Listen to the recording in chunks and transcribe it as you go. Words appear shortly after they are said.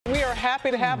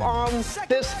happy to have on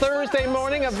this Thursday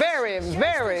morning a very,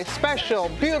 very special,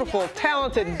 beautiful,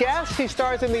 talented guest. She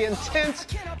stars in the intense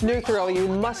new thriller. You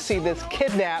must see this,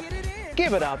 Kidnap.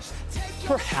 Give it up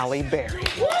for Halle Berry.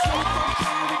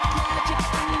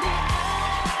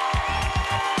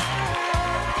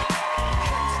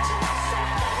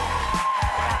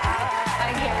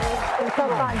 It's so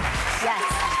fun. Yes.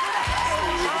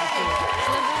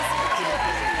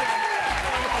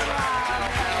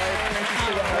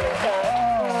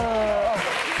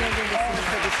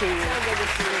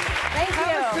 Thank you.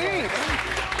 Have a seat.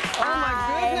 Oh my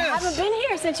goodness. I haven't been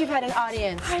here since you've had an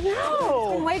audience. I know.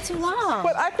 It's been way too long.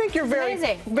 But I think you're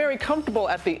Amazing. very comfortable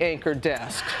at the anchor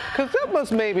desk, because that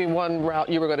was maybe one route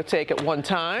you were going to take at one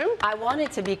time. I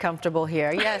wanted to be comfortable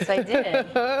here. Yes, I did.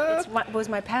 It was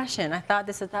my passion. I thought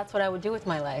that's what I would do with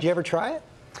my life. Did you ever try it?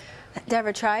 Did I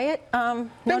ever try it? No,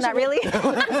 not really.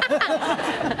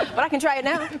 But I can try it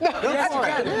now.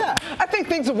 Yeah. I think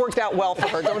things have worked out well for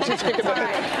her, don't you think, in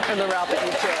the route that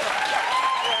you took?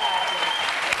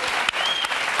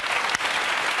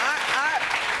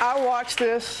 I watched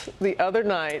this the other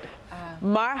night.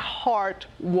 My heart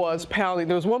was pounding.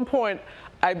 There was one point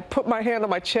I put my hand on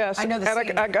my chest, and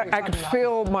I could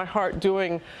feel my heart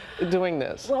doing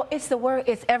this. Well, it's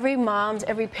every mom's,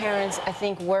 every parent's, I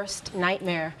think, worst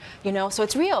nightmare, you know? So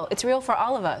it's real. It's real for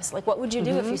all of us. Like, what would you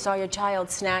do if you saw your child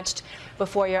snatched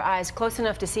before your eyes, close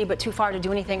enough to see but too far to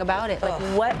do anything about it? Like,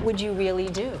 what would you really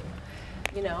do?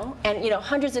 You know? And, you know,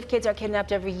 hundreds of kids are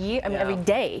kidnapped every year, every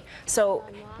day. So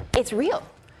it's real.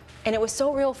 And it was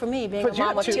so real for me, being a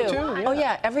mom of two. Yeah. Oh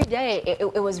yeah, every day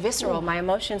it was visceral. My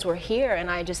emotions were here, and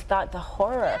I just thought the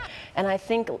horror. And I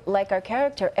think, like our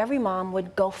character, every mom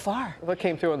would go far. What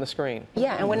came through on the screen?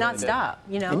 Yeah, and would not stop,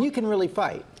 you know? And you can really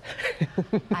fight.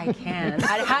 I can.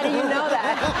 How do you know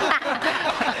that?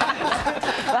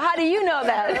 Well, how do you know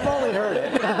that? I've only heard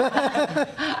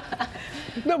it.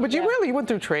 No, but you really went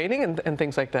through training and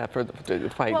things like that for the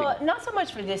fighting. Well, not so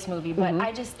much for this movie, but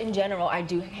I just, in general, I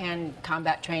do hand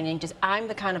combat training. Just, I'm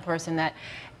the kind of person that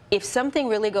if something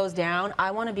really goes down,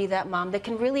 I want to be that mom that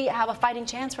can really have a fighting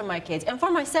chance for my kids and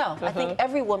for myself. I think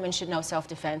every woman should know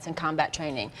self-defense and combat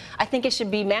training. I think it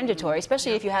should be mandatory,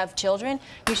 especially if you have children.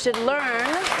 You should learn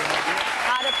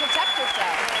how to protect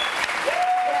yourself.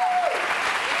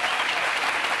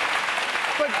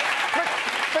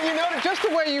 But you know, just the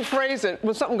way you phrase it,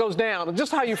 when something goes down,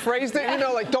 just how you phrased it, you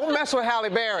know, like, don't mess with Halle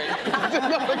Berry.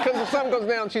 Because if something goes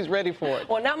down, she's ready for it.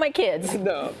 Well, not my kids.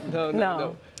 No.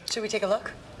 Should we take a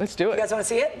look? Let's do it. You guys want to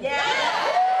see it? Yeah.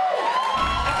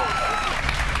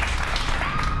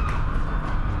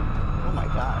 Oh my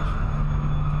gosh.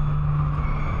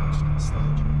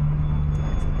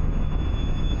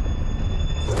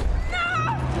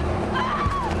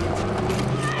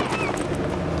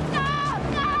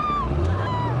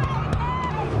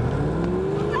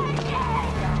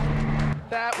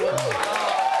 That was...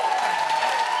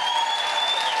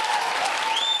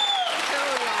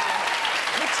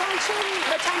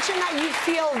 The tension that you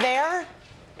feel there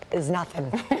is nothing.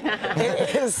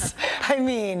 It is, I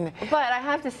mean. But I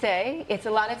have to say, it's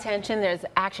a lot of tension, there's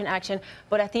action,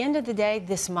 but at the end of the day,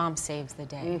 this mom saves the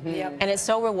day. And it's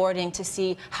so rewarding to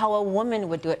see how a woman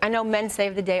would do it. I know men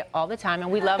save the day all the time,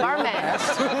 and we love our men.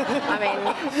 I mean,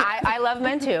 I love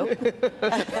men too.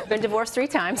 Been divorced 3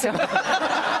 times, so. You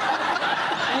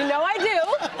know I do.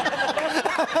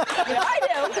 You know I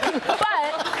do. But.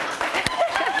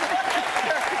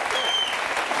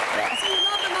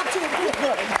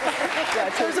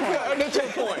 That's your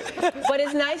point. But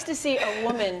it's nice to see a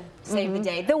woman save the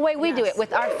day, the way we do it,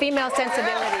 with our female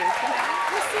sensibilities.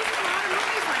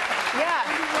 Yeah.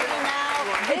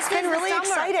 It's been really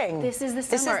exciting. This is the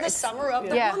summer. This is the summer of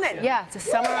the woman. Yeah, it's the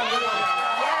summer of the woman.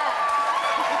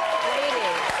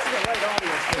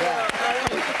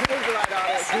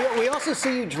 Yeah. We also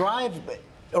see you drive,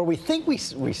 or we think we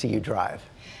see you drive.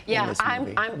 Yeah,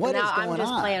 I'm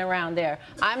just playing around there.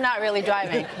 I'm not really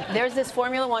driving. There's this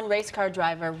Formula One race car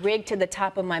driver rigged to the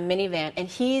top of my minivan, and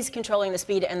he's controlling the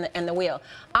speed and the wheel.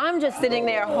 I'm just sitting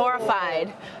there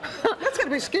horrified. That's going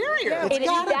to be scarier.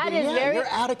 You're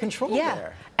out of control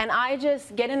there. And I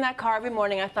just get in that car every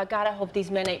morning. I thought, God, I hope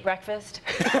these men ate breakfast.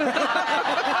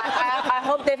 I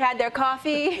hope they've had their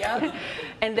coffee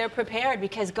and they're prepared,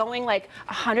 because going like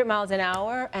 100 miles an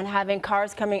hour and having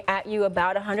cars coming at you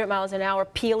about 100 miles an hour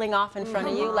peeling off in front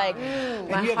of you, like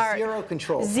my you heart. have zero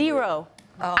control. Zero.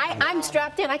 I'm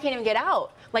strapped in. I can't even get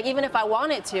out. Like, even if I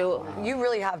wanted to. You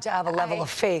really have to have a level of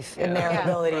faith in their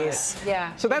abilities.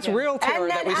 Yeah. So that's real terror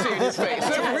that we see in his face.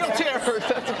 That's real terror.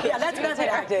 Yeah, that's method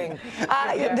acting.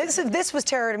 This was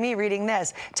terror to me reading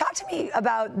this. Talk to me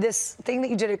about this thing that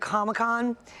you did at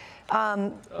Comic-Con.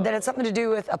 that had something to do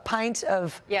with a pint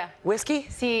of whiskey?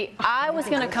 See, I was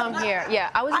going to come here. Yeah,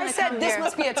 I was going to come here. I said this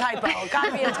must be a typo.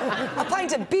 Gotta be a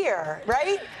pint of beer,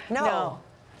 right? No.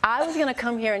 I was going to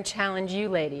come here and challenge you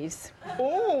ladies.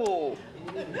 Ooh.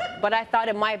 But I thought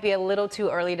it might be a little too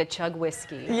early to chug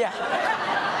whiskey. Yeah.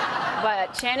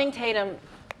 But Channing Tatum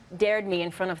dared me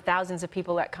in front of thousands of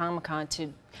people at Comic-Con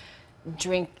to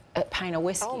drink a pint of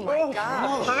whiskey. Oh my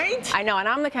God. Pint? I know, and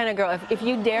I'm the kind of girl, if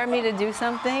you dare me to do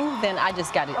something, then I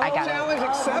just got it. I got Challenge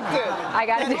accepted. I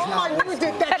got to do Oh my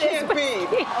goodness, that can't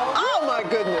be. Oh my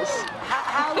goodness.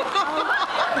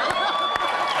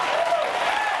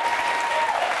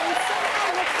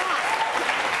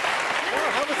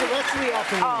 How was the rest of the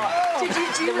afternoon? did you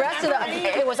do The rest of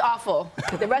it was awful.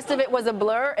 The rest of it was a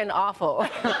blur and awful.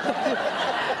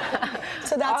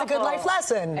 So that's a good life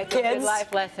lesson, It's kids. a good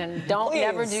life lesson. Don't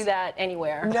never do that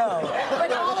anywhere. No.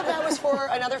 But all of that was for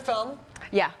another film?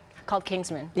 Yeah, called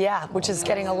Kingsman. Yeah, which is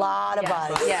getting a lot of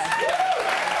buzz. Yeah.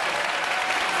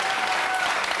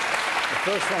 The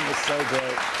first one was so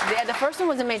great. Yeah, the first one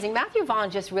was amazing. Matthew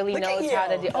Vaughn just really knows how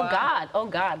to do. Oh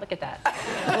God, look at that.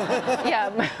 Yeah,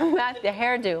 the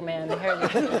hairdo, man, the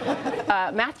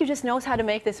hairdo. Matthew just knows how to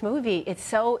make this movie.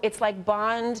 It's like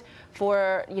Bond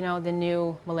for the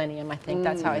new millennium. I think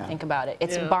that's how I think about it.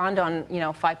 It's Bond on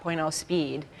 5.0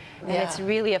 speed, and it's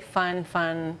really a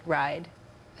fun ride.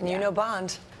 And you know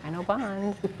Bond. I know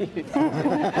Bond.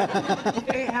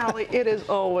 Hey, Halle, it is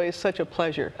always such a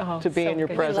pleasure to be in your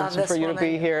presence and for you to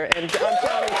be here. And I'm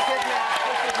telling you, Kidnap,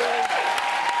 this is really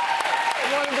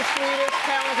one of the sweetest,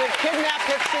 talented. Kidnap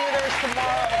hits theaters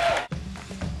tomorrow.